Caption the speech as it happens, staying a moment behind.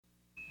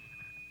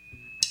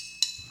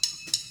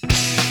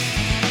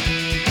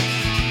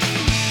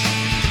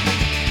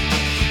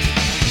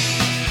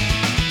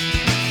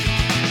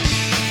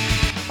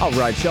All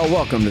right, y'all,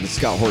 welcome to the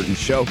Scott Horton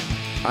Show.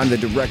 I'm the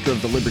director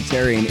of the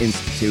Libertarian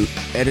Institute,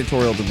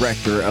 editorial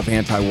director of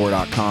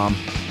antiwar.com,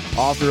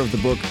 author of the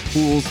book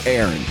Fool's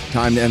Errand,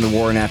 Time to End the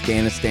War in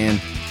Afghanistan,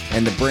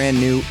 and the brand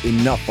new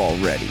Enough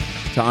Already,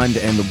 Time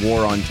to End the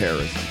War on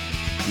Terrorism.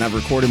 And I've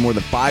recorded more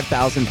than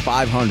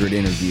 5,500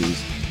 interviews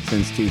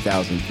since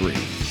 2003,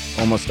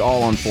 almost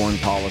all on foreign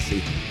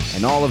policy,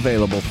 and all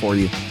available for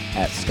you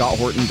at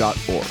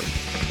scotthorton.org.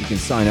 You can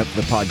sign up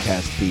for the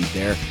podcast feed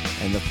there,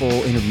 and the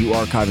full interview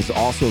archive is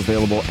also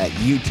available at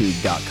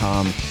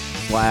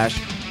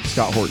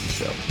youtube.com/Scott Horton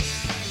Show.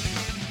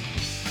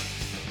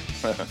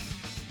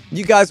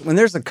 You guys, when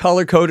there's a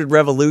color-coded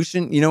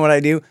revolution, you know what I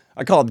do?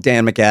 I call up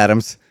Dan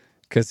McAdams,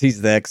 because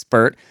he's the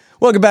expert.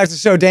 Welcome back to the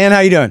show, Dan.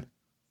 How you doing?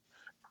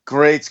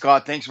 Great,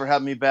 Scott. Thanks for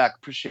having me back.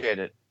 Appreciate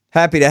it.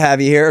 Happy to have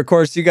you here. Of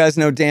course, you guys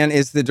know Dan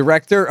is the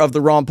director of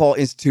the Ron Paul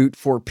Institute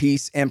for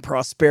Peace and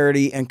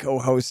Prosperity and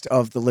co-host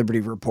of the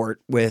Liberty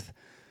Report with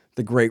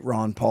the great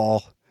Ron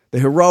Paul, the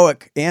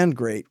heroic and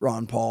great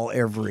Ron Paul,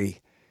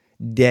 every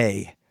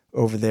day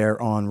over there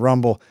on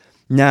Rumble.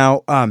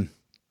 Now,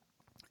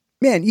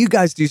 man, you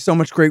guys do so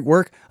much great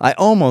work. I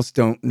almost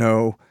don't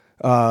know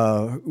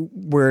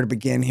where to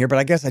begin here, but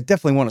I guess I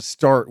definitely want to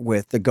start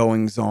with the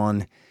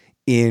goings-on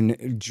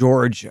in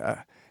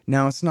Georgia.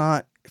 Now, it's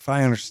not, if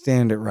I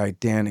understand it right,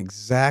 Dan,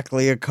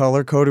 exactly a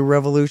color-coded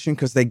revolution,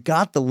 because they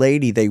got the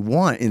lady they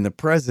want in the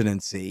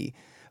presidency,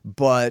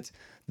 but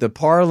the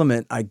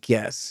parliament, I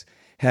guess,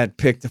 had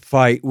picked a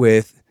fight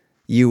with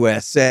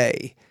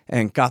USA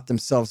and got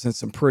themselves in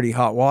some pretty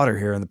hot water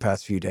here in the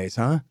past few days,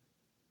 huh?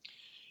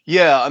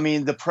 Yeah, I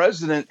mean, the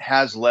president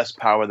has less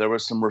power. There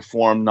was some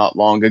reform not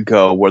long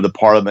ago where the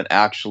parliament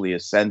actually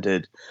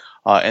ascended,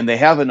 and they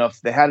had enough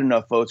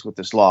votes with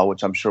this law,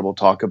 which I'm sure we'll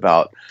talk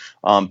about,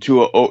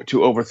 to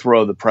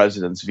overthrow the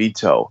president's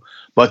veto.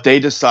 But they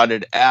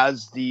decided,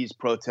 as these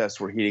protests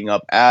were heating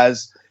up,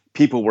 as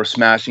people were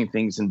smashing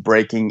things and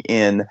breaking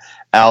in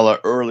a la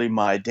early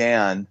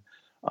Maidan,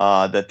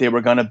 that they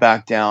were going to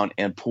back down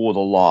and pull the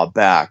law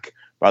back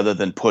rather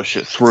than push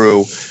it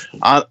through.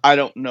 I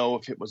don't know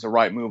if it was a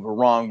right move or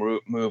wrong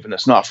move, and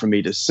it's not for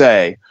me to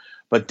say,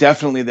 but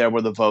definitely there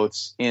were the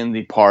votes in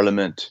the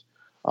parliament,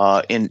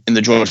 in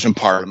the Georgian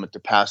parliament, to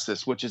pass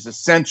this, which is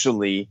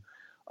essentially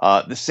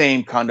the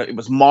same kind of, it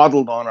was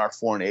modeled on our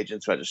Foreign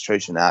Agents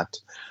Registration Act,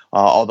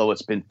 although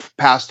it's been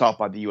passed off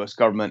by the U.S.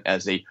 government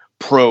as a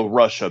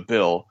pro-Russia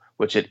bill,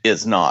 which it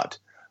is not.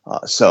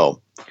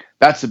 So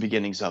that's the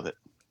beginnings of it.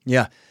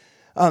 Yeah.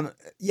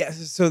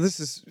 So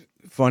this is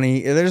funny.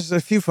 There's a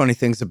few funny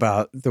things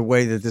about the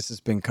way that this has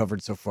been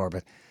covered so far,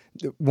 but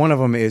one of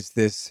them is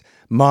this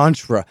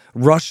mantra,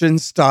 Russian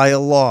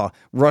style law,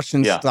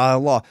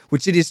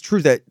 which it is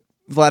true that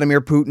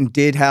Vladimir Putin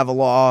did have a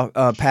law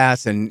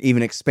passed and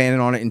even expanded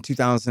on it in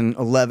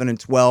 2011 and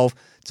 12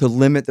 to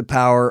limit the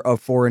power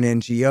of foreign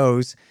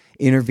NGOs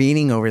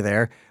intervening over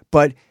there.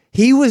 But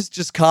he was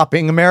just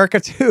copying America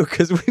too,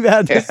 because we've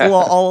had this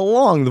law all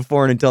along, the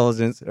Foreign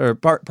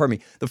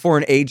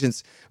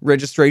Agents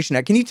Registration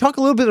Act. Can you talk a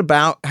little bit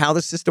about how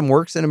the system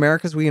works in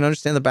America so we can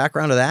understand the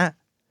background of that?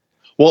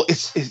 Well,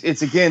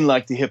 it's again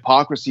like the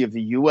hypocrisy of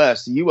the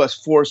U.S. The U.S.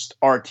 forced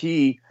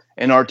RT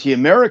and RT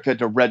America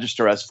to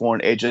register as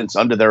foreign agents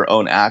under their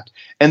own act,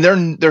 and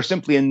they're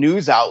simply a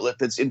news outlet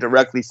that's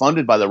indirectly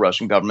funded by the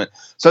Russian government.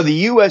 So the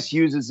U.S.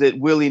 uses it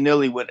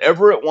willy-nilly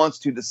whenever it wants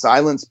to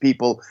silence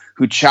people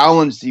who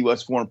challenge the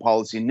U.S. foreign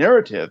policy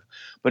narrative.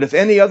 But if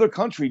any other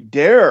country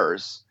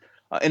dares,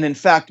 and in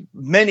fact,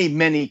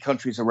 many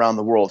countries around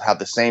the world have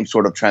the same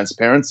sort of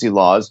transparency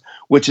laws,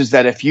 which is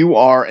that if you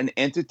are an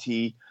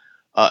entity,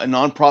 a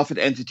nonprofit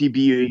entity,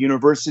 be it a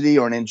university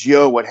or an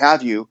NGO, what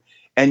have you,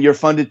 and you're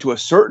funded to a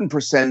certain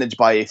percentage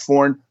by a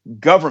foreign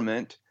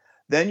government,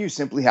 then you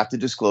simply have to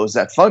disclose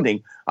that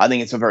funding. I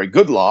think it's a very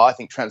good law. I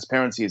think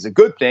transparency is a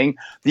good thing.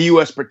 The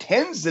U.S.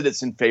 pretends that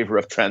it's in favor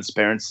of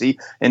transparency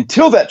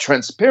until that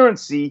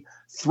transparency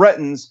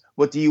threatens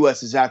what the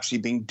U.S. has actually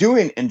been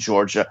doing in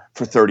Georgia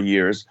for 30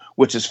 years,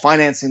 which is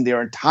financing their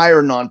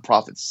entire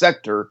nonprofit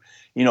sector,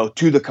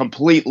 to the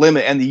complete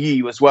limit, and the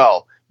EU as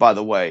well, by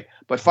the way,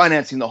 but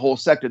financing the whole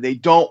sector. They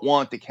don't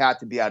want the cat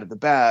to be out of the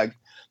bag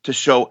to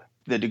show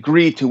the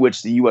degree to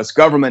which the U.S.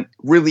 government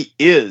really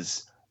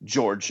is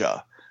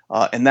Georgia.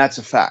 And that's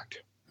a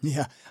fact.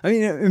 Yeah. I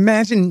mean,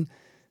 imagine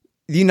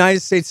the United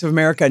States of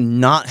America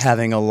not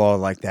having a law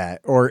like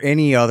that, or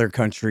any other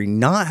country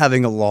not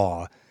having a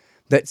law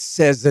that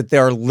says that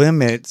there are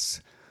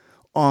limits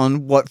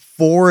on what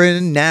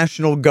foreign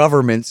national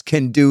governments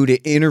can do to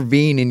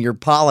intervene in your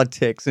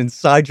politics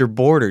inside your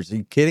borders. Are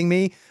you kidding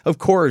me? Of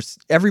course,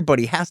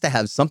 everybody has to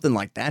have something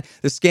like that.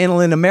 The scandal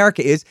in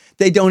America is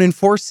they don't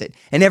enforce it.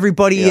 And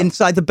everybody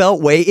inside the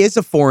Beltway is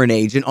a foreign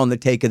agent on the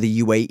take of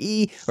the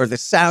UAE or the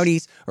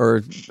Saudis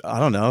or, I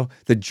don't know,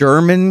 the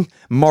German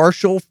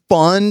Marshall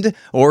Fund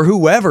or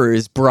whoever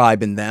is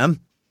bribing them,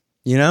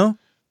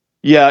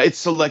 Yeah,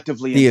 it's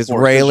selectively the enforced.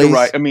 Israelis. You're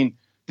right. I mean,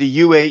 the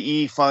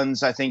UAE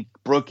funds, I think,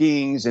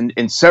 Brookings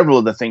and several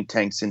of the think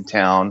tanks in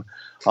town.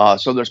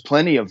 So there's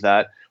plenty of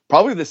that.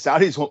 probably the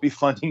Saudis won't be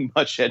funding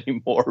much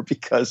anymore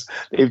because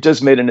they've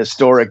just made an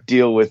historic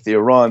deal with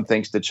Iran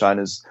thanks to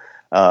China's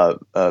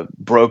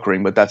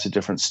brokering, but that's a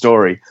different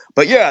story.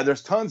 But yeah,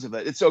 there's tons of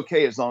it. It's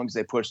okay as long as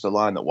they push the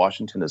line that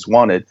Washington has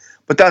wanted,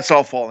 but that's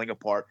all falling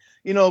apart.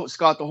 You know,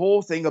 Scott, the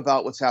whole thing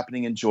about what's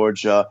happening in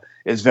Georgia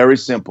is very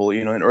simple.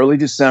 You know, in early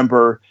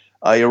December,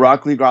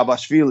 Irakli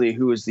Grabashvili,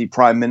 who is the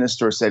prime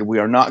minister, said, we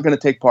are not going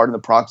to take part in the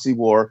proxy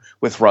war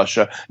with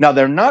Russia. Now,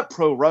 they're not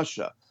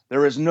pro-Russia.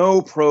 There is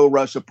no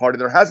pro-Russia party.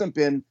 There hasn't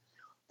been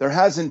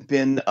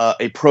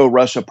a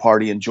pro-Russia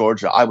party in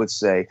Georgia, I would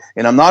say.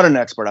 And I'm not an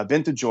expert. I've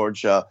been to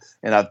Georgia,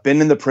 and I've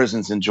been in the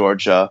prisons in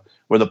Georgia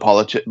where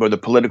the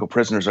political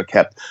prisoners are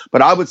kept.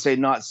 But I would say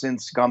not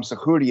since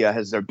Gamsakhuria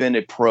has there been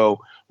a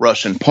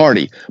pro-Russian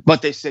party.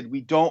 But they said,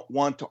 we don't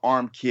want to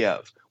arm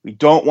Kiev. We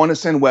don't want to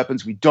send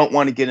weapons. We don't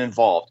want to get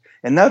involved.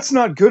 And that's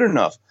not good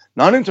enough.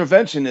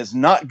 Non-intervention is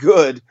not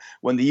good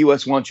when the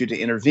U.S. wants you to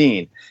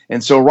intervene.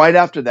 And so right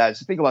after that,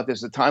 so think about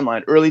this, the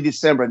timeline, early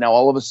December, now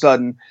all of a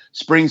sudden,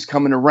 spring's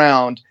coming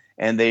around,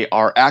 and they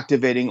are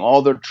activating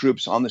all their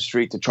troops on the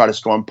street to try to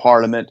storm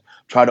Parliament,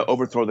 try to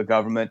overthrow the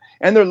government.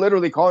 And they're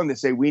literally calling to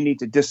say, we need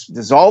to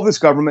dissolve this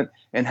government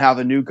and have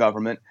a new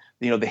government,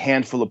 you know, the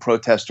handful of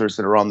protesters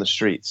that are on the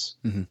streets.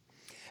 Mm-hmm.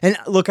 And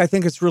look, I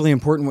think it's really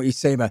important what you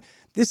say about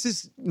this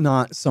is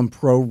not some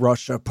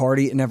pro-Russia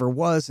party. It never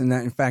was. And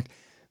that, in fact,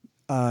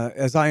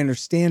 as I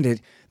understand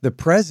it, the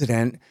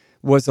president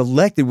was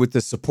elected with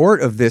the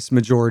support of this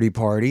majority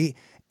party,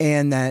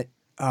 and that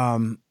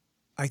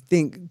I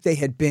think they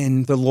had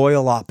been the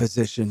loyal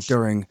opposition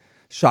during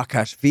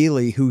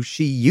Saakashvili, who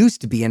she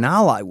used to be an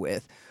ally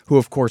with, who,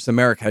 of course,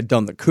 America had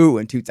done the coup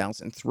in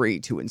 2003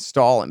 to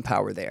install in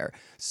power there.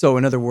 So,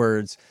 in other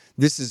words,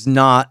 this is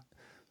not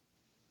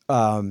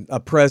a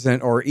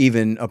president or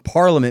even a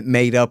parliament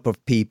made up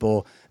of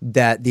people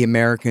that the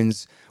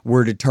Americans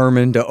were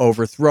determined to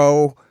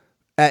overthrow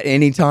at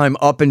any time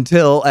up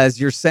until,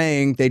 as you're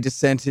saying, they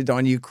dissented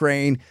on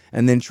Ukraine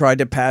and then tried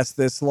to pass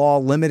this law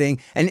limiting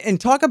and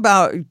talk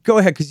about, go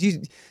ahead, because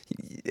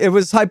it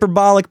was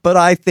hyperbolic, but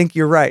I think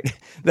you're right,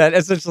 that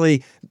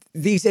essentially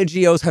these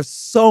NGOs have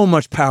so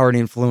much power and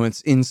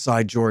influence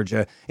inside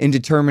Georgia in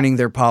determining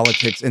their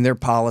politics and their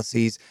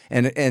policies,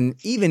 and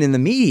even in the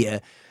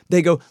media.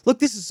 They go, look,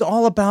 this is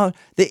all about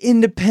the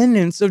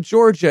independence of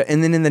Georgia.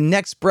 And then in the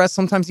next breath,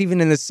 sometimes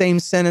even in the same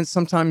sentence,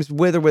 sometimes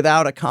with or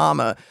without a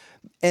comma,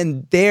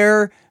 and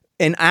they're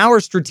in our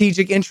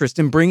strategic interest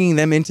in bringing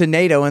them into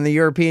NATO and the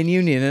European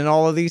Union and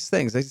all of these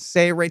things. They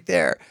say it right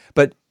there.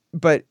 But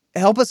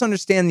help us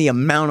understand the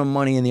amount of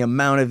money and the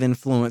amount of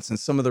influence and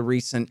some of the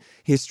recent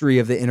history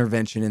of the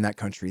intervention in that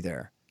country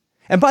there.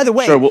 And by the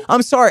way, sure, well,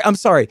 I'm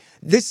sorry.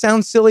 This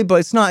sounds silly, but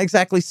it's not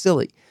exactly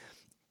silly.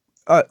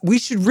 We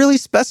should really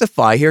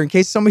specify here in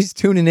case somebody's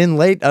tuning in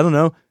late. I don't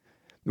know.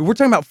 We're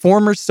talking about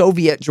former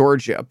Soviet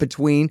Georgia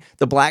between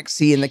the Black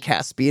Sea and the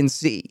Caspian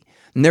Sea.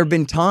 And there have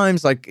been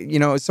times like, you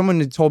know, someone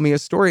had told me a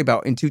story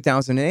about in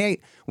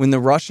 2008 when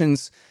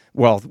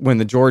when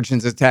the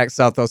Georgians attacked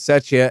South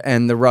Ossetia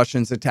and the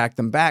Russians attacked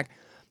them back,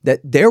 that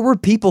there were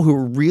people who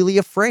were really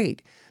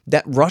afraid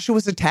that Russia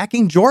was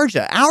attacking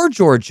Georgia, our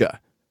Georgia.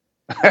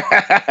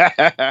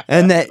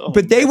 And that,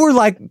 but they were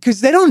like, because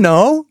they don't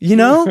know, you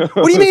know,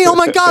 what do you mean? Oh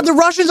my God, the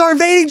Russians are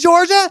invading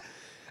Georgia,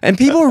 and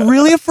people are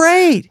really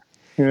afraid.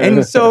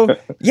 And so,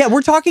 yeah,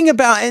 we're talking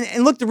about,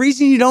 and look, the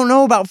reason you don't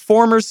know about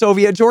former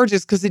Soviet Georgia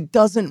is because it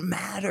doesn't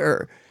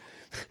matter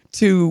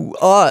to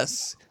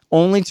us,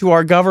 only to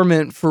our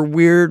government for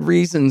weird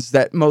reasons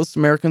that most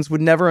Americans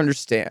would never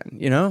understand,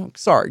 you know?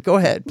 Sorry, go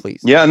ahead,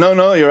 please. Yeah,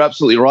 no, you're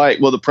absolutely right.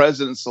 Well, the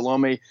president,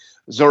 Salome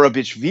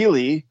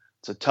Zurabichvili,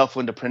 it's a tough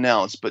one to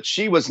pronounce, but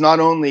she was not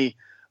only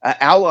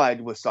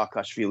allied with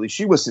Saakashvili,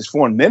 she was his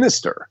foreign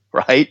minister,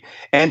 right?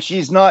 And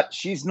she's not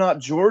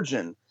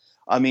Georgian.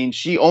 I mean,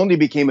 she only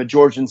became a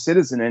Georgian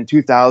citizen in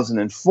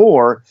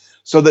 2004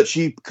 so that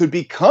she could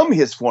become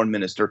his foreign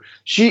minister.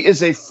 She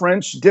is a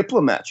French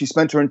diplomat. She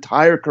spent her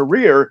entire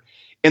career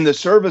in the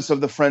service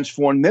of the French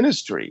foreign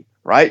ministry,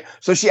 right?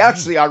 So she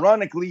actually,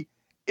 ironically,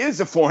 is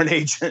a foreign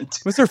agent.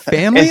 Was her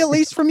family at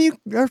least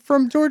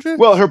from Georgia?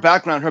 Well, her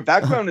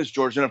background is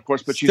Georgian, of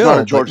course, but she's not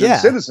a Georgian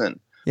citizen.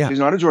 Yeah. She's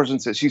not a Georgian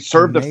citizen. She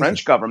served the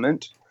French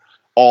government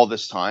all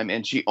this time,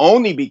 and she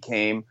only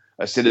became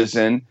a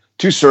citizen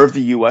to serve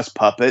the U.S.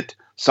 puppet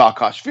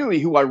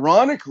Saakashvili, who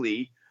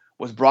ironically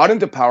was brought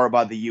into power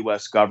by the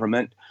U.S.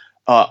 government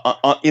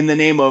in the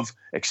name of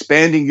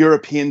expanding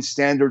European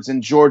standards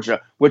in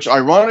Georgia, which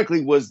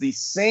ironically was the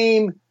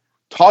same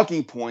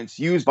talking points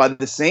used by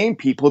the same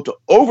people to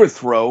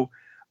overthrow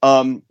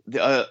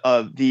the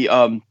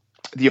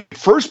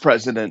first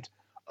president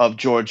of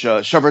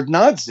Georgia,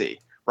 Shevardnadze,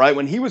 right?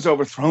 When he was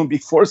overthrown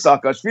before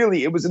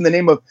Saakashvili, it was in the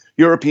name of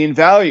European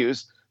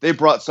values. They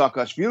brought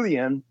Saakashvili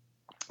in,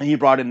 and he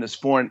brought in this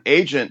foreign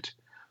agent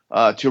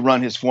to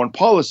run his foreign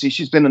policy.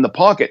 She's been in the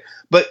pocket.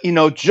 But, you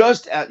know,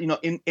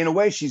 in a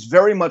way, she's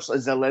very much a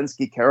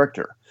Zelensky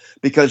character,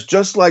 because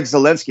just like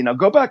Zelensky, now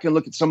go back and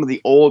look at some of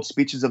the old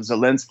speeches of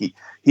Zelensky.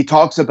 He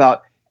talks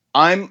about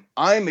I'm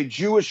a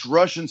Jewish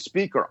Russian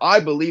speaker. I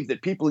believe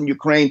that people in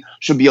Ukraine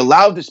should be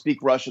allowed to speak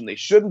Russian. They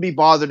shouldn't be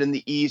bothered in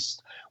the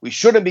East. We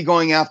shouldn't be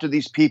going after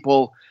these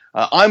people.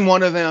 I'm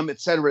one of them, et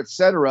cetera, et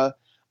cetera.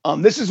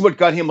 This is what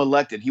got him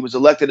elected. He was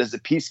elected as a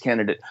peace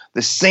candidate.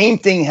 The same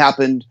thing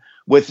happened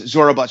with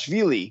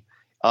Zorobashvili.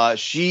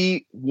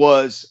 She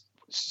was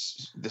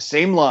the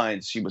same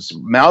lines. She was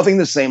mouthing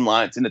the same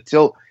lines, and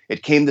until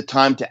it came the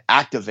time to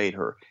activate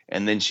her,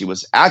 and then she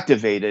was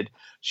activated.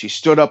 She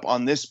stood up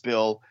on this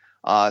bill,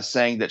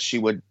 saying that she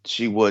would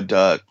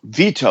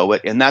veto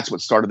it, and that's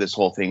what started this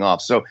whole thing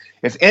off. So,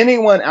 if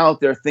anyone out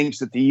there thinks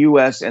that the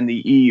U.S. and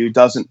the EU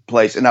doesn't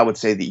place, and I would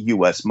say the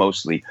U.S.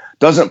 mostly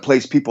doesn't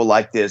place people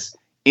like this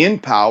in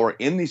power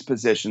in these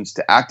positions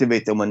to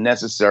activate them when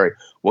necessary,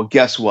 well,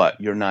 guess what?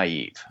 You're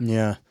naive.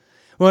 Yeah.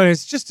 Well,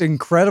 it's just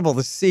incredible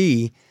to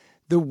see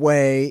the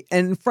way,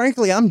 and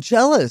frankly, I'm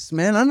jealous,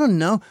 man. I don't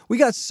know. We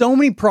got so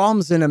many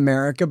problems in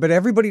America, but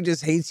everybody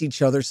just hates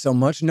each other so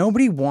much.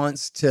 Nobody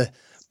wants to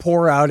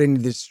pour out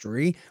into the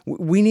street.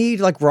 We need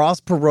like Ross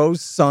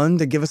Perot's son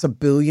to give us $1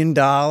 billion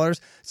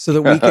so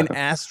that we can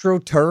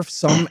astroturf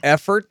some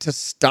effort to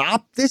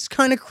stop this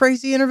kind of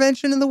crazy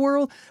intervention in the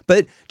world.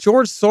 But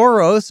George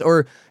Soros,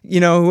 or,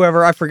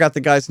 whoever, I forgot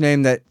the guy's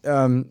name that,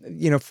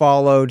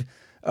 followed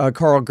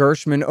Carl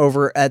Gershman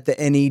over at the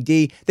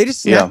NED, they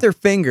just snapped their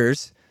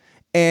fingers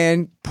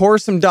and pour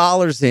some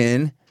dollars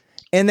in,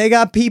 and they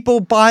got people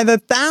by the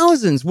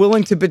thousands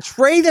willing to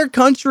betray their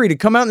country to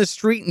come out in the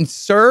street and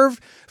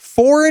serve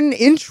foreign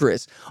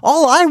interests.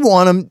 All I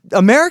want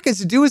Americans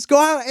to do is go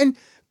out and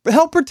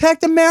help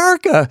protect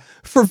America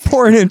from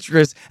foreign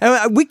interests.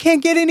 And we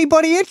can't get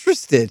anybody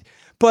interested.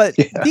 But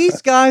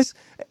these guys,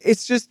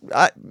 it's just,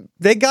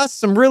 they got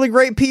some really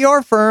great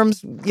PR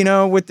firms,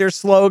 with their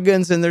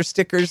slogans and their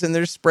stickers and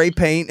their spray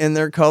paint and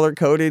their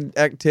color-coded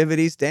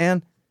activities,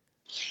 Dan.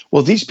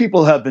 Well, these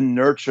people have been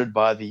nurtured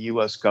by the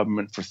U.S.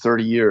 government for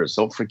 30 years.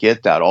 Don't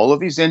forget that. All of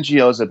these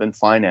NGOs have been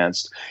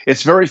financed.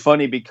 It's very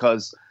funny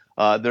because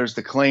there's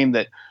the claim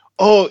that,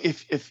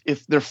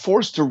 if they're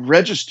forced to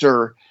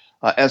register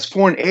as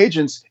foreign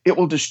agents, it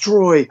will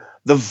destroy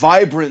the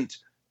vibrant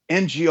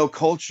NGO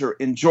culture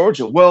in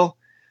Georgia. Well,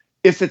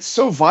 if it's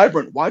so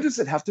vibrant, why does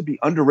it have to be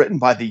underwritten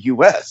by the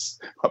U.S.,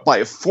 by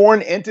a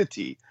foreign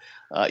entity?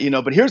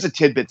 But here's a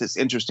tidbit that's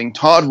interesting.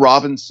 Todd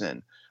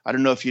Robinson, I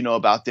don't know if you know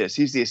about this.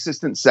 He's the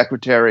Assistant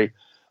Secretary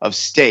of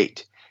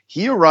State.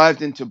 He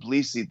arrived in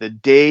Tbilisi the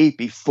day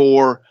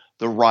before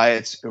the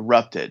riots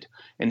erupted,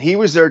 and he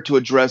was there to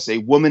address a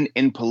woman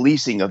in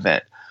policing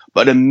event.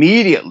 But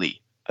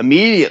immediately,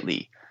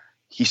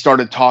 he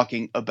started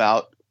talking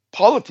about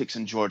politics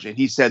in Georgia. And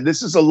he said,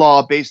 this is a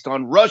law based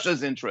on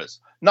Russia's interests,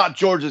 not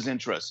Georgia's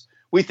interests.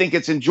 We think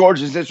it's in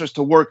Georgia's interest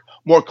to work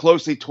more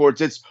closely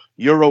towards its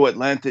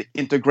Euro-Atlantic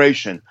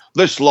integration.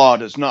 This law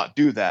does not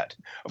do that.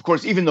 Of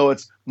course, even though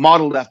it's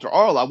modeled after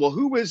our law. Well,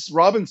 who is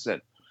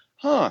Robinson?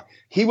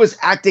 He was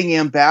acting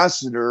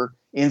ambassador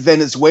in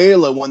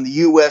Venezuela when the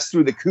U.S.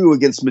 threw the coup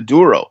against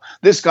Maduro.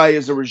 This guy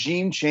is a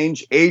regime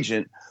change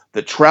agent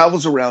that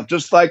travels around,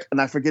 just like, and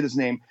I forget his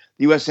name,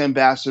 the U.S.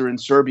 ambassador in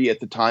Serbia at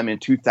the time in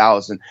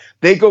 2000.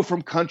 They go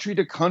from country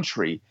to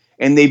country,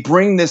 and they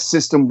bring this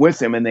system with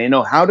them, and they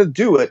know how to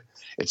do it.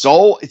 It's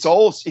all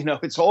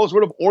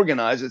sort of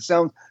organized. It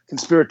sounds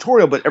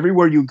conspiratorial, but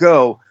everywhere you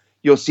go,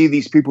 you'll see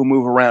these people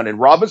move around. And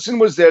Robinson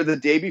was there the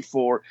day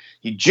before.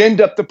 He ginned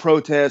up the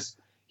protests.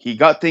 He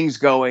got things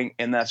going,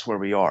 and that's where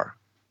we are.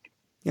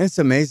 It's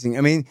amazing.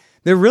 I mean,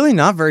 they're really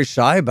not very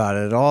shy about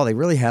it at all. They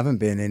really haven't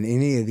been in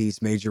any of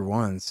these major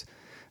ones,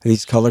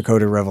 these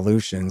color-coded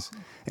revolutions.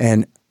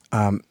 And,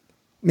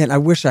 I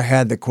wish I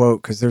had the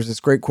quote, because there's this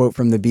great quote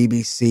from the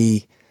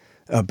BBC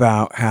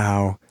about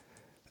how,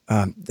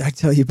 I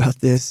tell you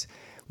about this,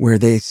 where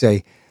they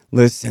say,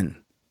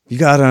 listen, you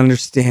got to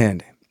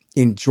understand,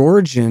 in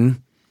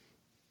Georgian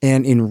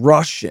and in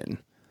Russian,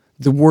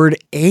 the word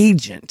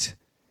agent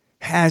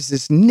has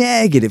this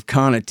negative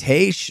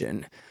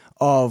connotation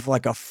of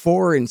like a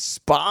foreign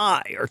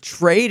spy or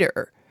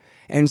traitor.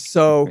 And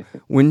so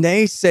when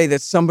they say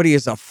that somebody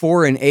is a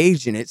foreign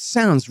agent, it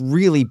sounds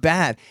really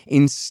bad,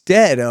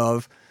 instead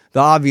of the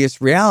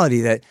obvious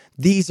reality that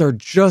these are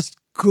just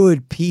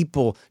good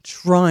people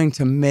trying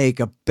to make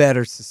a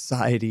better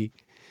society.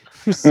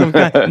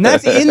 And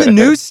that's in the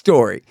news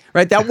story,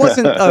 right? That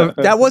wasn't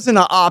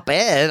an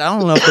op-ed. I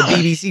don't know if the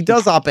BBC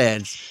does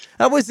op-eds.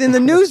 That was in the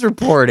news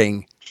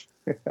reporting.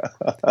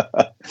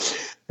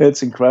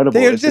 It's incredible.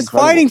 They're just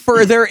fighting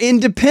for their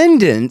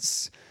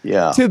independence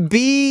to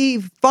be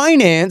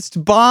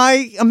financed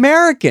by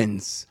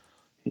Americans.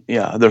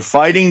 Yeah, they're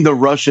fighting the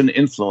Russian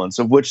influence,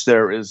 of which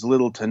there is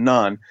little to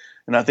none.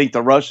 And I think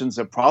the Russians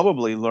have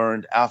probably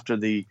learned after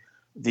the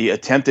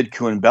attempted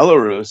coup in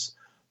Belarus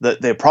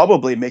that they're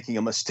probably making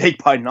a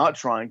mistake by not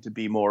trying to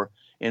be more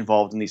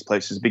involved in these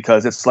places,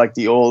 because it's like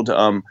the old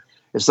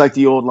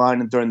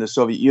line during the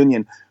Soviet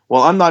Union.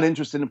 Well, I'm not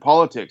interested in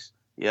politics.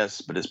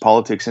 Yes, but is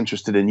politics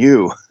interested in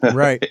you?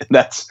 Right.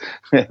 That's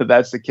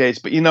the case.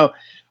 But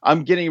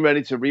I'm getting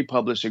ready to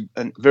republish a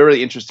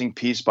very interesting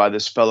piece by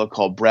this fellow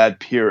called Brad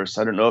Pierce.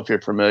 I don't know if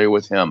you're familiar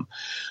with him,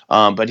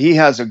 but he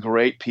has a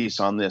great piece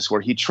on this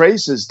where he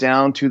traces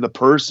down to the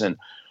person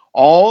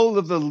all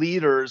of the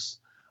leaders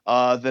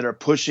that are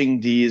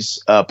pushing these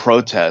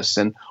protests,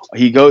 and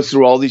he goes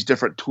through all these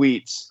different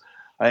tweets.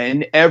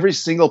 And every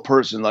single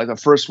person, like the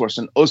first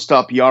person,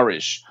 Ostap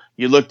Yarish,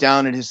 you look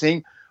down at his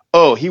thing.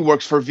 Oh, he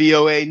works for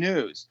VOA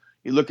News.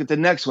 You look at the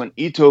next one,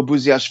 Ito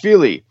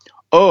Buziashvili.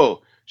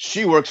 Oh,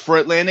 she works for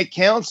Atlantic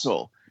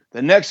Council.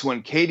 The next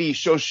one, Katie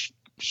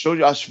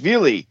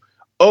Shoshashvili.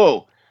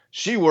 Oh,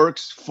 she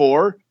works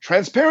for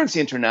Transparency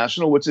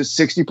International, which is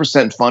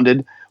 60%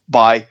 funded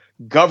by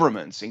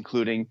governments,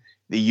 including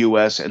the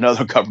U.S. and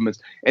other governments.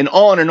 And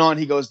on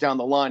he goes down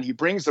the line. He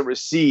brings the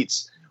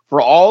receipts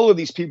for all of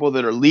these people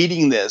that are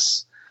leading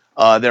this.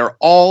 They're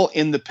all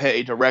in the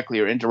pay, directly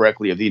or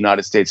indirectly, of the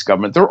United States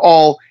government. They're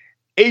all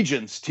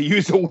agents, to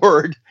use a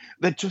word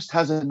that just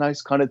has a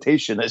nice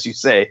connotation, as you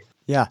say.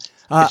 Yeah.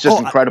 It's just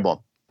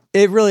incredible.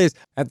 It really is.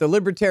 At the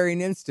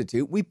Libertarian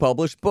Institute, we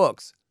publish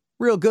books,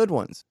 real good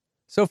ones.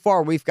 So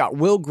far, we've got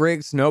Will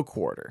Grigg's No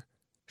Quarter,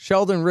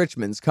 Sheldon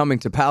Richman's Coming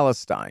to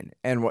Palestine,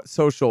 and What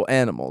Social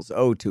Animals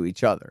Owe to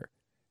Each Other,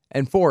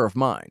 and 4 of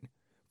mine,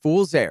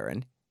 Fool's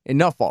Errand,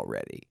 Enough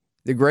Already,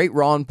 The Great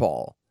Ron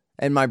Paul,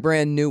 and my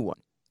brand new one,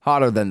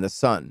 Hotter Than the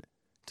Sun,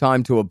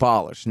 Time to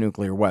Abolish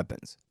Nuclear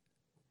Weapons.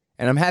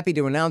 And I'm happy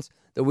to announce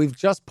that we've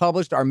just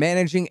published our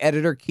managing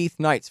editor Keith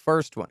Knight's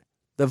first one,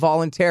 The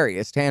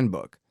Voluntarist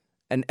Handbook,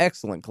 an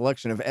excellent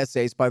collection of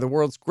essays by the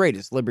world's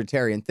greatest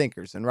libertarian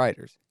thinkers and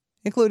writers,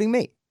 including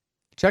me.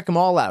 Check them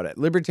all out at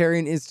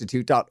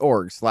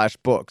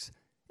libertarianinstitute.org/books.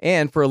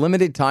 And for a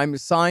limited time,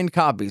 signed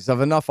copies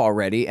of Enough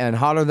Already and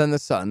Hotter Than the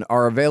Sun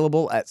are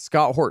available at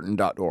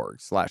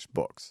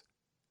scotthorton.org/books.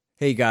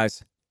 Hey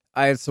guys,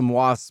 I had some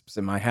wasps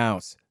in my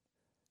house,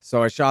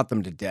 so I shot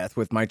them to death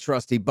with my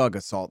trusty Bug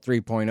Assault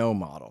 3.0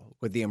 model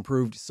with the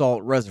improved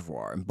salt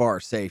reservoir and bar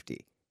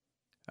safety.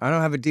 I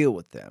don't have a deal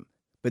with them,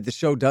 but the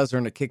show does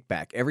earn a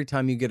kickback every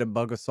time you get a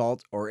Bug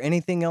Assault or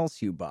anything else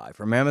you buy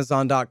from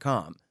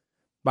Amazon.com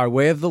by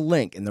way of the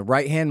link in the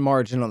right-hand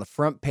margin on the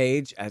front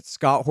page at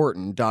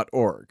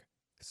scotthorton.org.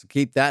 So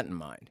keep that in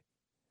mind.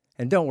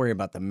 And don't worry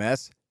about the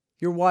mess.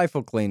 Your wife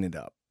will clean it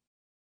up.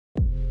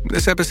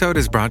 This episode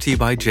is brought to you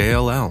by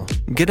JLL.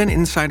 Get an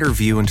insider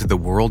view into the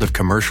world of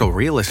commercial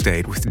real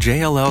estate with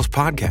JLL's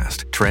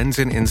podcast, Trends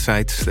and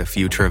Insights, the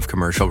Future of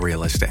Commercial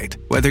Real Estate.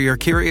 Whether you're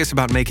curious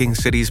about making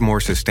cities more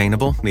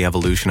sustainable, the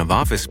evolution of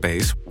office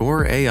space,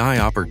 or AI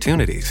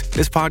opportunities,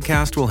 this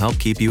podcast will help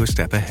keep you a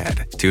step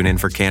ahead. Tune in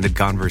for candid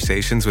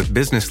conversations with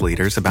business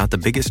leaders about the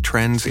biggest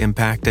trends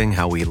impacting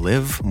how we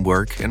live,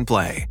 work, and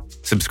play.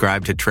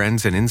 Subscribe to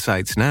Trends and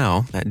Insights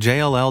now at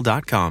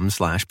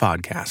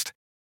jll.com/podcast.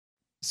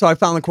 So I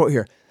found the quote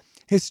here.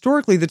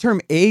 Historically, the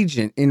term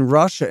agent in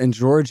Russia and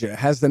Georgia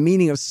has the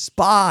meaning of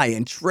spy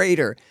and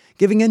traitor,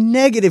 giving a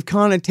negative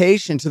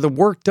connotation to the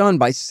work done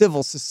by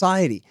civil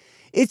society.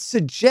 It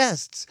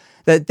suggests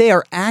that they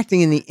are acting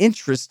in the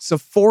interests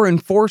of foreign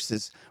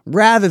forces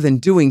rather than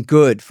doing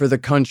good for the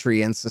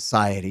country and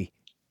society.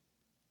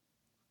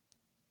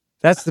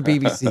 That's the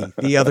BBC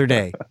the other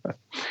day.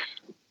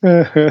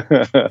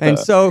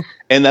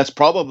 And that's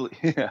probably,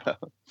 yeah.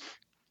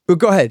 But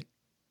go ahead.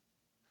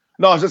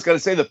 No, I was just going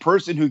to say the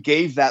person who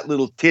gave that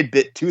little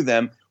tidbit to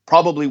them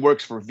probably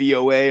works for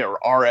VOA or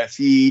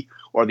RFE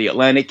or the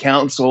Atlantic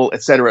Council,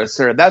 et cetera, et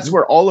cetera. That's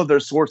where all of their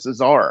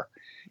sources are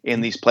in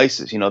these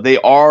places. They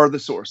are the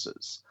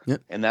sources.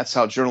 Yep. And that's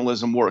how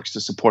journalism works to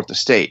support the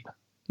state.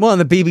 Well,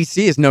 and the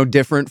BBC is no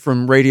different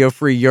from Radio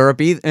Free Europe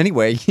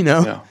anyway,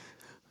 Yeah.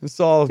 It's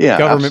all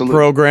government absolutely.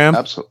 Program.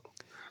 Absolutely.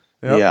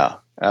 Yep. Yeah,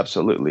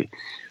 absolutely.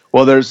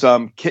 Well, there's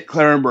Kit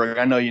Clarenberg.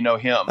 I know you know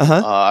him.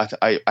 Uh-huh.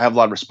 I have a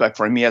lot of respect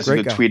for him. He has a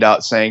good tweet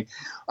out saying,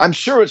 I'm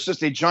sure it's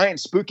just a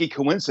giant spooky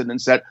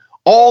coincidence that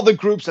all the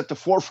groups at the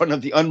forefront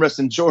of the unrest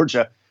in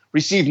Georgia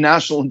receive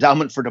National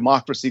Endowment for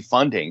Democracy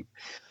funding.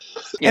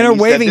 And are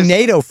waving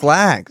NATO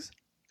flags.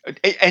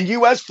 And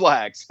U.S.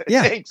 flags.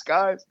 Yeah. Thanks,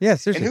 guys. Yeah,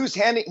 seriously.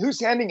 And who's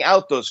handing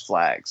out those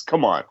flags?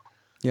 Come on.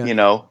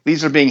 Yeah.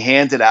 These are being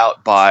handed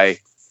out by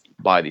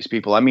these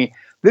people. I mean,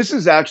 this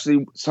is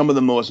actually some of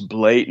the most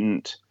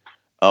blatant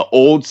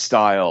old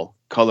style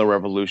color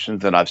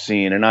revolutions that I've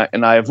seen. And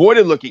I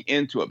avoided looking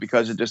into it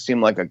because it just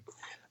seemed like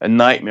a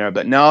nightmare.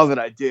 But now that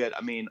I did,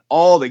 I mean,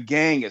 all the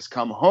gang has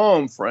come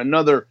home for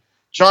another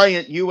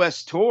giant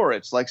U.S. tour.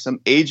 It's like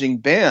some aging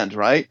band,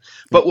 right?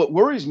 But what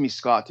worries me,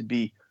 Scott, to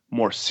be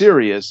more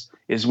serious,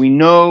 is we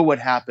know what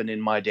happened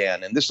in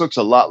Maidan. And this looks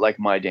a lot like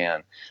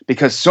Maidan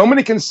because so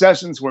many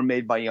concessions were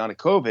made by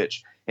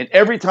Yanukovych. And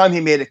every time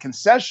he made a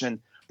concession,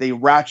 they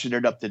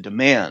ratcheted up the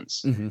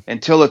demands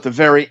until at the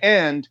very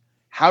end,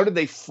 how did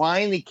they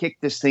finally kick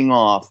this thing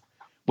off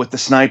with the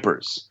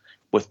snipers,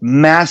 with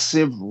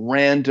massive,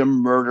 random,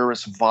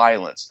 murderous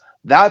violence?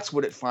 That's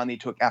what it finally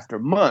took after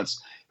months.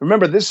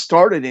 remember this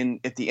started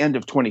at the end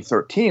of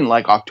 2013,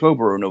 like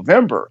October or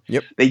November.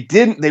 Yep.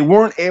 They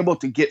weren't able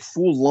to get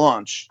full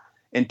launch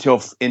until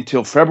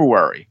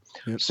February.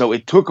 Yep. So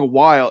it took a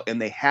while,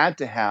 and they had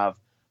to have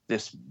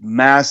this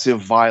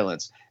massive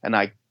violence. And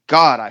I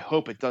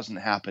hope it doesn't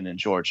happen in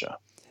Georgia.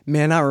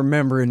 Man, I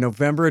remember in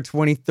November of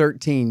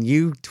 2013,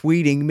 you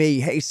tweeting me,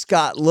 "Hey,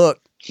 Scott, look,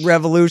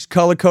 revolution,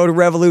 color-coded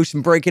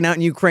revolution breaking out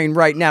in Ukraine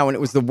right now." And it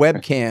was the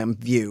webcam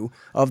view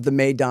of the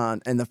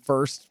Maidan and the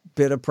first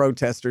bit of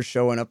protesters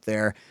showing up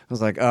there. I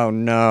was like, oh,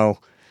 no.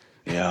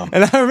 Yeah.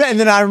 And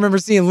then I remember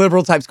seeing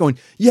liberal types going,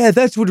 "Yeah,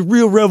 that's what a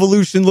real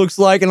revolution looks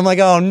like." And I'm like,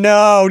 oh,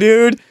 no,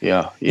 dude.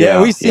 Yeah,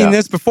 we've seen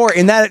this before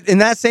in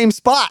that same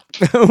spot.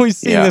 We've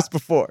seen this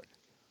before.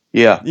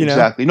 Yeah, you know?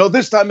 Exactly. No,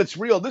 this time it's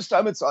real. This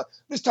time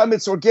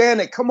it's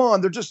organic. Come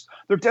on,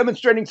 they're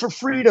demonstrating for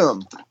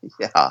freedom.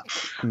 Yeah,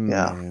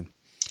 Man.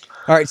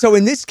 All right. So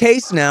in this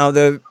case now,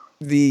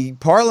 the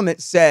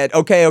parliament said,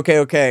 okay,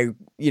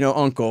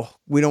 uncle,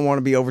 we don't want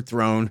to be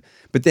overthrown.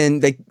 But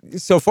then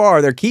so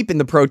far they're keeping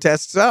the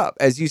protests up,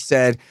 as you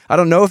said. I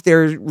don't know if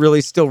they're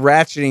really still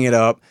ratcheting it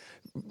up.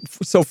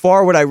 So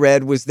far, what I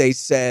read was they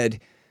said,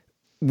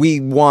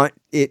 we want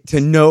it to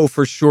know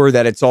for sure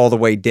that it's all the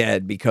way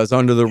dead, because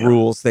under the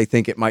rules, they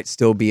think it might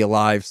still be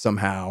alive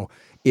somehow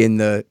in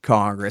the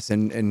Congress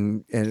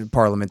and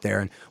Parliament there.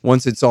 And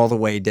once it's all the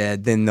way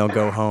dead, then they'll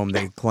go home,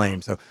 they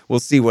claim. So we'll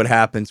see what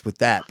happens with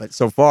that. But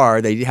so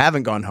far, they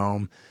haven't gone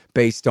home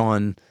based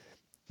on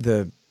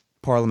the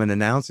Parliament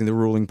announcing, the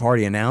ruling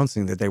party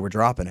announcing that they were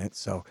dropping it.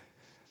 So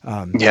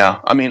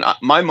I mean,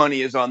 my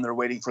money is on they're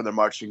waiting for their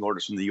marching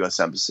orders from the U.S.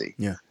 Embassy.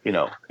 Yeah.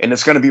 And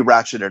it's going to be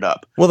ratcheted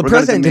up. Well, the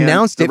president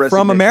denounced it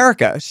from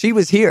America. She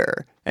was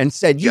here and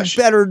said, you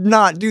better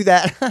not do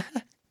that.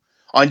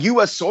 On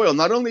U.S. soil,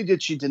 not only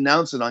did she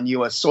denounce it on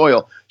U.S.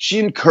 soil, she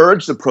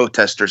encouraged the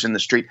protesters in the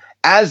street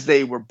as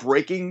they were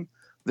breaking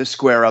the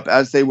square up,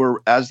 as they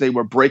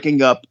were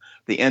breaking up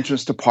the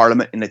entrance to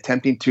Parliament and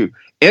attempting to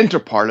enter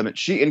Parliament.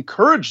 She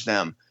encouraged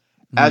them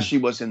as she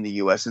was in the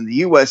U.S. And the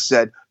U.S.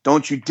 said,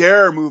 don't you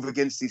dare move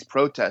against these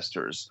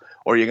protesters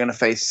or you're going to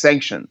face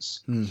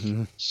sanctions.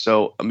 Mm-hmm.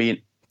 So, I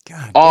mean,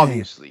 God,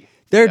 obviously.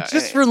 They're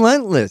just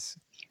relentless.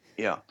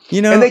 Yeah.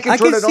 And they can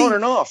turn it on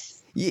and off.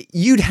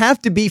 You'd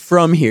have to be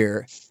from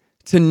here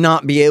to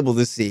not be able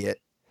to see it.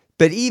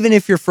 But even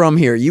if you're from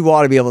here, you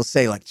ought to be able to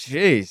say, like,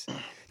 geez,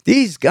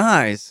 these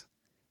guys,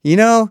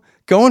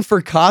 going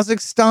for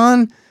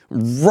Kazakhstan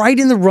right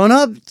in the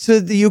run-up to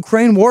the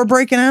Ukraine war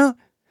breaking out,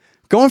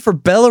 going for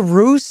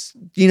Belarus,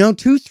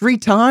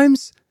 2-3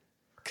 times.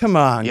 Come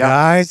on,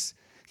 guys,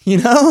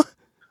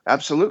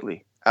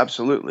 Absolutely.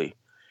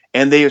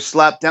 And they are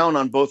slapped down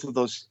on both of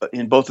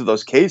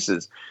those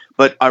cases.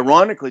 But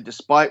ironically,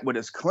 despite what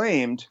is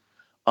claimed,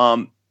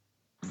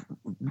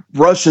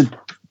 Russia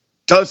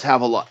did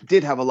have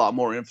a lot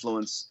more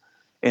influence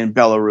in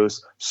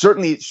Belarus,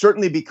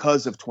 certainly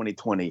because of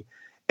 2020.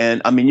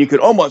 And I mean, you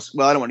could almost,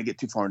 I don't want to get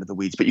too far into the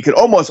weeds, but you could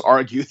almost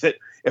argue that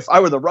if I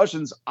were the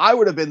Russians, I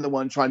would have been the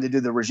one trying to do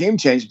the regime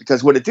change,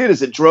 because what it did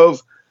is it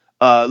drove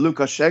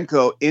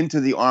Lukashenko into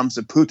the arms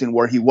of Putin,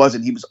 where he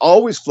wasn't. He was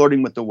always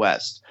flirting with the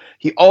West.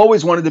 He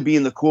always wanted to be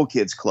in the cool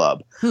kids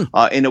club.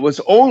 And it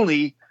was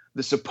only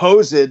the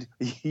supposed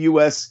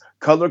U.S.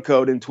 color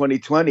code in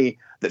 2020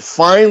 that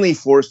finally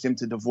forced him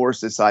to divorce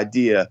this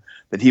idea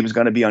that he was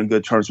going to be on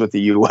good terms with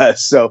the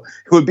U.S. So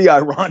it would be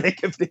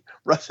ironic if the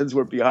Russians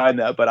were behind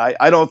that, but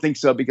I don't think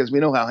so, because we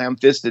know how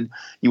ham-fisted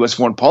U.S.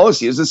 foreign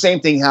policy is. The same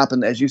thing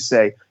happened, as you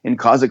say, in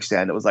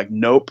Kazakhstan. It was like,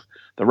 nope.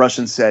 The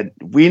Russians said,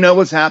 we know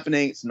what's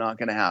happening. It's not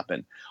going to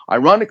happen.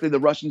 Ironically, the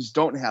Russians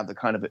don't have the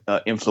kind of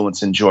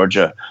influence in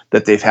Georgia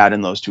that they've had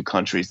in those two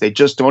countries. They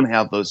just don't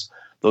have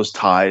those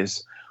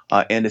ties.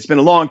 And it's been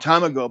a long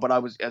time ago, but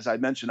as I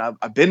mentioned,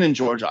 I've been in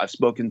Georgia. I've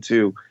spoken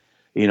to,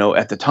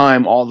 at the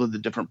time, all of the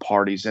different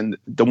parties. And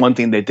the one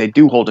thing that they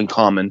do hold in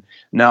common,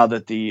 now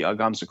that the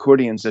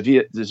Gamsakhurdi and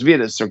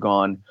Zviadists are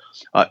gone,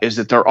 is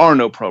that there are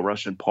no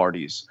pro-Russian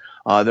parties.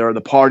 There are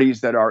the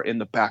parties that are in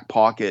the back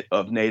pocket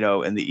of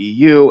NATO and the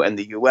EU and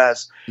the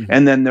US. Mm-hmm.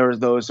 And then there are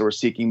those who are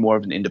seeking more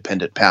of an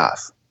independent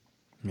path.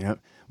 Yeah.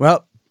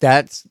 Well,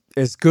 that's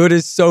as good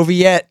as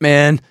Soviet,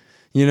 man.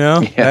 You're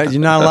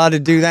not allowed to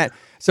do that.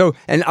 So,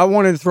 and I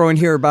wanted to throw in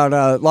here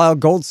about Lyle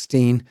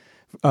Goldstein,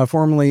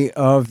 formerly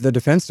of the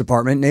Defense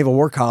Department, Naval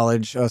War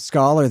College, a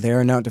scholar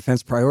there, and now at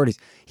Defense Priorities.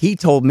 He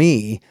told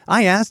me,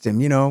 I asked him,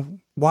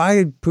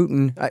 why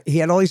Putin, he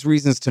had all these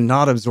reasons to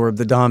not absorb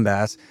the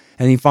Donbass,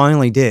 and he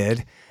finally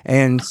did.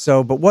 And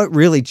so, but what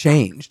really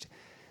changed?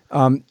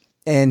 And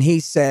he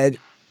said,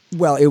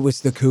 well, it was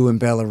the coup in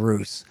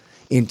Belarus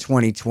in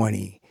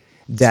 2020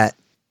 that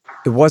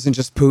it wasn't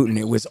just Putin.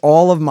 It was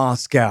all of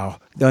Moscow.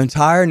 The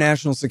entire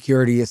national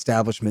security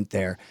establishment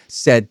there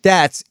said,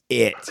 that's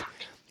it.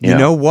 Yeah. You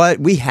know what?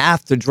 We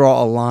have to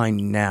draw a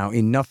line now.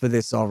 Enough of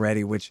this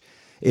already, which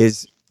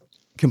is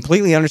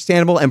completely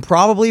understandable and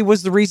probably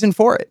was the reason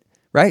for it,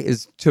 right?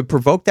 Is to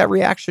provoke that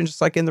reaction,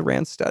 just like in the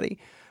RAND study.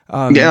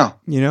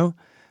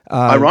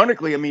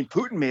 Ironically, I mean,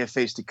 Putin may have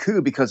faced a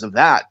coup because of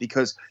that,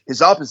 because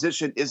his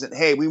opposition isn't,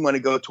 hey, we want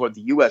to go toward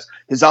the U.S.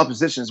 His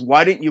opposition is,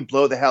 why didn't you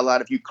blow the hell out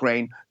of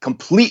Ukraine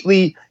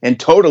completely and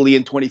totally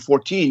in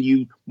 2014,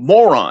 you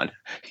moron?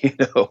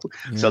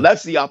 So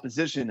that's the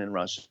opposition in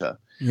Russia.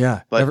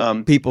 Yeah,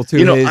 but people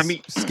too.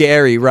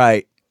 Scary,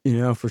 right?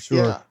 For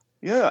sure.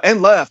 Yeah,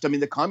 and left. I mean,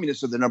 the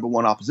communists are the number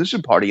one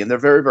opposition party, and they're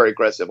very, very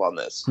aggressive on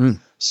this.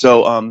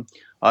 So,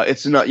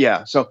 it's not,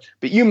 So,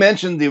 but you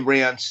mentioned the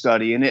RAND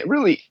study, and it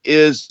really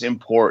is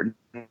important.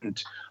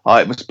 It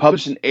was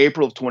published in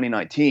April of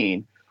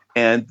 2019,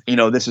 and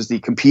this is the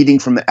Competing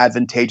from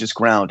Advantageous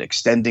Ground,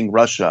 Extending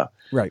Russia.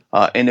 Right.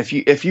 And if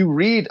you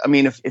read, I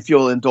mean, if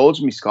you'll indulge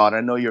me, Scott,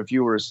 I know your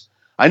viewers,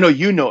 I know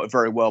you know it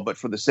very well, but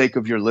for the sake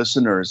of your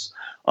listeners,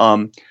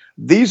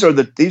 this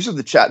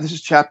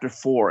is chapter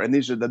 4, and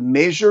these are the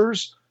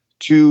measures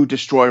to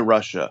destroy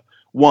Russia.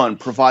 1,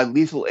 provide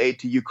lethal aid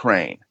to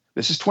Ukraine.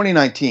 This is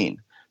 2019.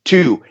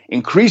 2,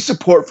 increase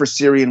support for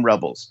Syrian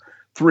rebels.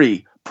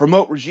 3,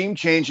 promote regime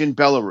change in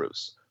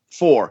Belarus.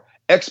 4,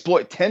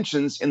 exploit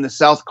tensions in the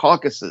South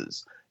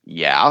Caucasus.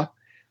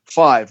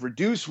 5,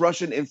 reduce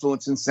Russian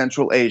influence in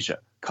Central Asia,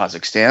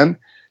 Kazakhstan.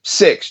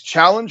 6,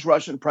 challenge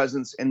Russian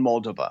presence in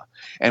Moldova.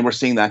 And we're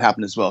seeing that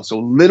happen as well. So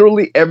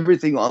literally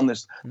everything on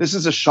this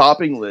is a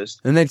shopping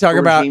list. And they talk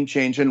about regime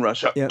change in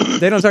Russia. Yeah,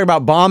 they don't talk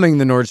about bombing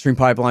the Nord Stream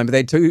pipeline, but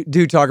they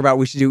do talk about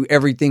we should do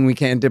everything we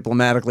can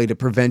diplomatically to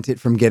prevent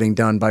it from getting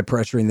done by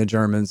pressuring the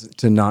Germans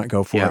to not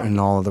go for it. And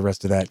all of the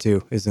rest of that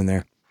too is in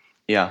there.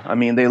 Yeah. I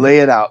mean, they lay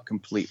it out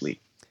completely.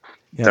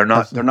 Yeah, they're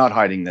not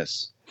hiding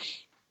this.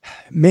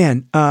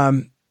 Man,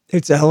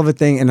 it's a hell of a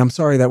thing, and I'm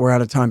sorry that we're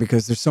out of time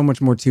because there's so much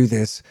more to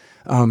this.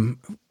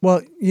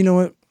 Well, you know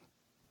what?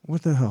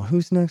 What the hell?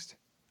 Who's next?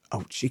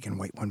 Oh, she can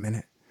wait 1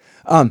 minute.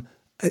 I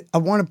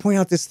want to point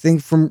out this thing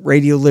from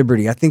Radio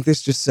Liberty. I think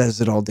this just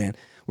says it all, Dan,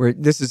 where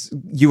this is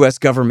U.S.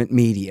 government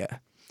media.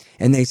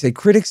 And they say,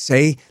 critics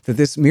say that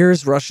this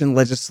mirrors Russian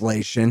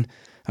legislation,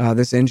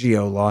 this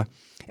NGO law,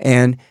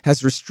 and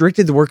has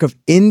restricted the work of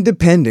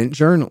independent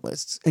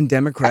journalists and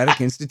democratic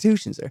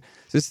institutions there.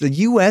 So it's the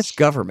U.S.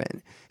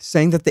 government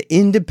saying that the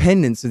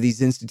independence of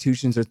these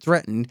institutions are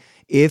threatened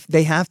if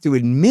they have to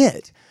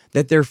admit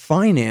that they're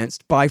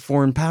financed by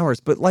foreign powers.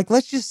 But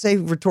let's just say,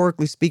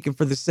 rhetorically speaking,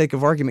 for the sake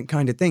of argument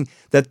kind of thing,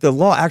 that the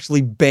law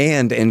actually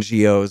banned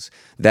NGOs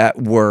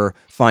that were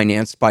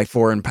financed by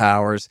foreign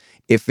powers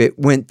if it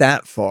went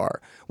that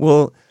far.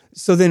 Well,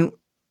 so then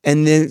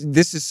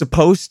this is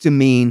supposed to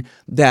mean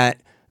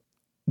that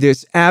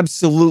this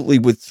absolutely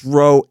would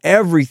throw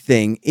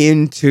everything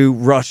into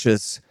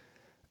Russia's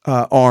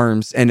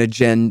arms and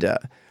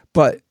agenda.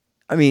 But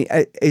I mean,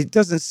 it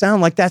doesn't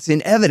sound like that's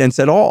in evidence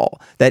at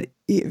all. I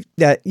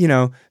don't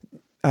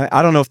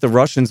know if the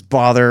Russians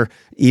bother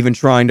even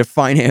trying to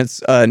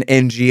finance an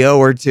NGO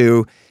or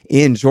two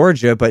in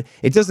Georgia, but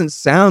it doesn't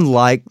sound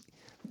like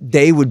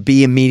they would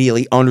be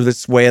immediately under the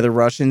sway of the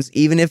Russians,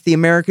 even if the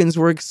Americans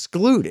were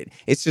excluded.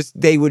 It's just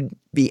they would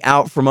be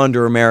out from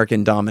under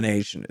American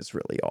domination is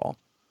really all.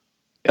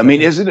 I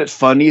mean, isn't it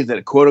funny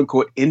that quote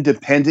unquote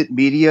independent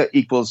media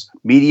equals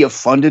media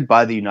funded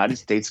by the United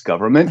States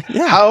government?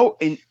 Yeah. How,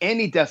 in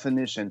any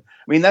definition?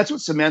 I mean, that's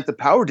what Samantha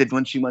Power did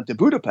when she went to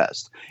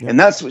Budapest. Yeah. And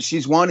that's what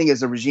she's wanting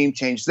as a regime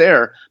change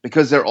there,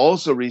 because they're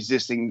also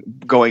resisting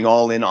going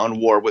all in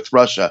on war with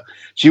Russia.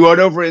 She went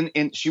over in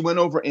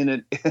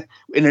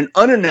an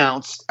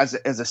unannounced, as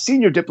a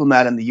senior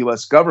diplomat in the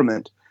U.S.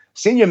 government,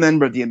 senior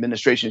member of the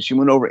administration, she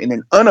went over in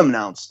an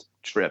unannounced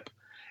trip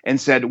and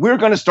said, we're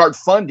going to start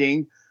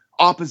funding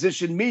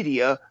opposition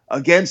media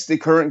against the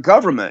current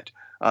government,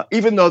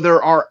 even though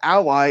they're our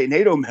ally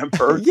NATO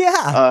member.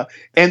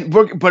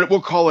 But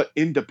we'll call it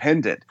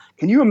independent.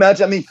 Can you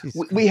imagine? I mean,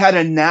 we had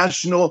a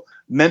national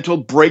mental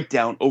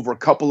breakdown over a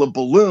couple of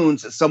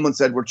balloons that someone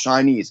said were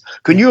Chinese.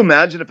 Can you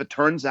imagine if it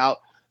turns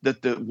out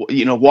that the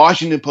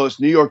Washington Post,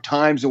 New York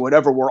Times, or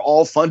whatever were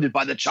all funded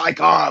by the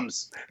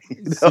Chi-Coms?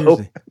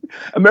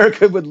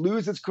 America would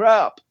lose its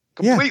crap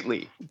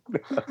completely.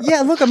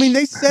 Yeah, look, I mean,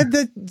 they said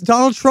that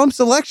Donald Trump's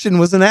election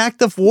was an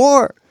act of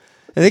war.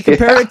 And they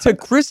compared it to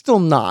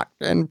Kristallnacht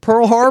and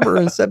Pearl Harbor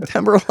in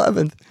September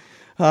 11th.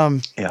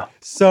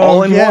 So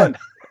all in one.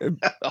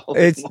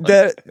 It's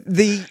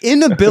the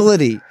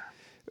inability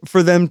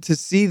for them to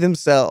see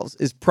themselves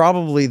is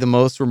probably the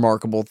most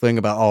remarkable thing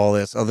about all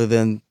this, other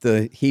than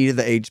the heat of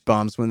the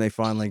H-bombs when they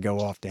finally go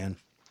off, Dan.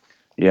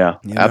 Yeah,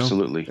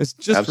 absolutely. It's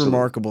just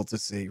remarkable to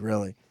see,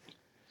 really.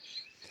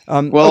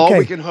 All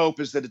we can hope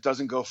is that it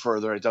doesn't go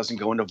further. It doesn't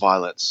go into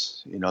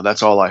violence.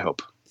 That's all I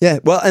hope. Yeah.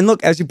 Well, and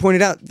look, as you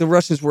pointed out, the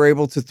Russians were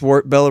able to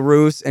thwart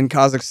Belarus and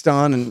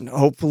Kazakhstan, and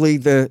hopefully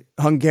the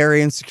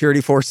Hungarian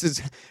security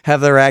forces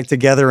have their act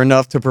together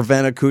enough to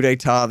prevent a coup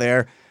d'etat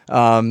there.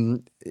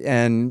 There's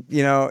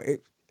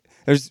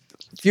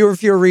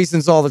fewer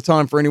reasons all the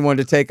time for anyone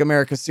to take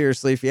America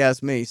seriously, if you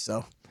ask me.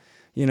 So,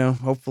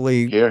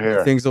 hopefully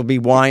things will be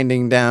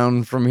winding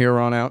down from here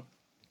on out.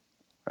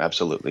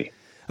 Absolutely.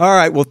 All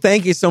right. Well,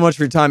 thank you so much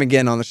for your time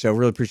again on the show.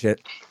 Really appreciate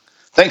it.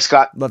 Thanks,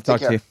 Scott. Love to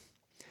talk to you.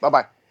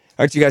 Bye-bye.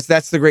 All right, you guys,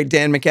 that's the great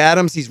Dan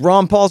McAdams. He's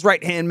Ron Paul's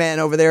right-hand man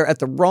over there at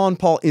the Ron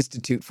Paul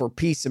Institute for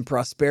Peace and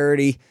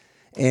Prosperity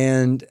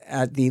and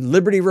at the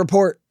Liberty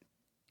Report.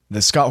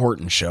 The Scott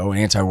Horton Show,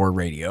 Anti-War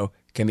Radio,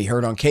 can be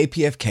heard on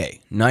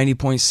KPFK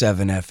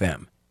 90.7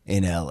 FM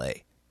in LA,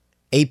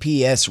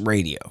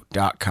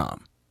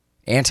 APSradio.com,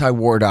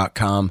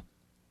 antiwar.com,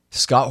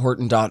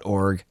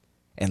 scotthorton.org,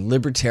 and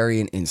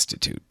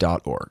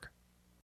libertarianinstitute.org.